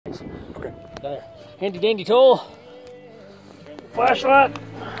these. Okay. Got a handy dandy tool, flashlight,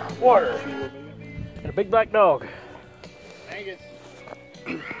 water, and a big black dog. Angus.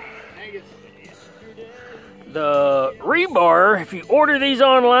 Angus. The rebar, if you order these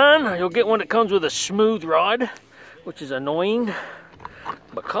online, you'll get one that comes with a smooth rod, which is annoying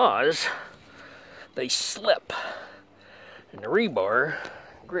because they slip and the rebar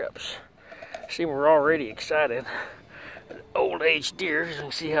grips. See, we're already excited. Old age deer, you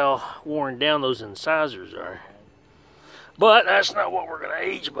can see how worn down those incisors are. But that's not what we're going to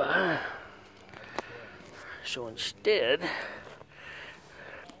age by. So instead,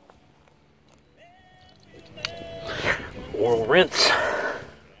 oral rinse.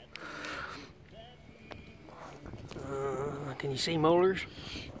 Can you see molars?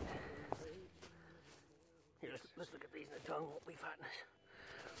 Here, let's look at these, and the tongue won't be fighting us.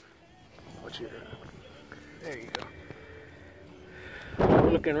 What's your? There you go.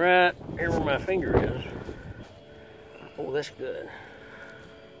 We're looking right here where my finger is. Oh, that's good.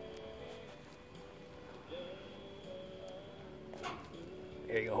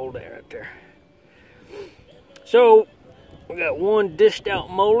 There you go. Hold that right there. So we got one dished out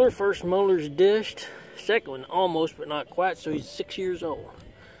molar. First molar's dished. Second one almost, but not quite. So he's 6 years old.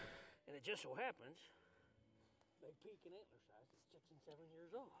 And it just so happens they peak in antler size at 6 and 7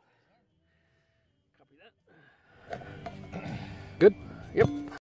 years old. Copy that. Good. Yep.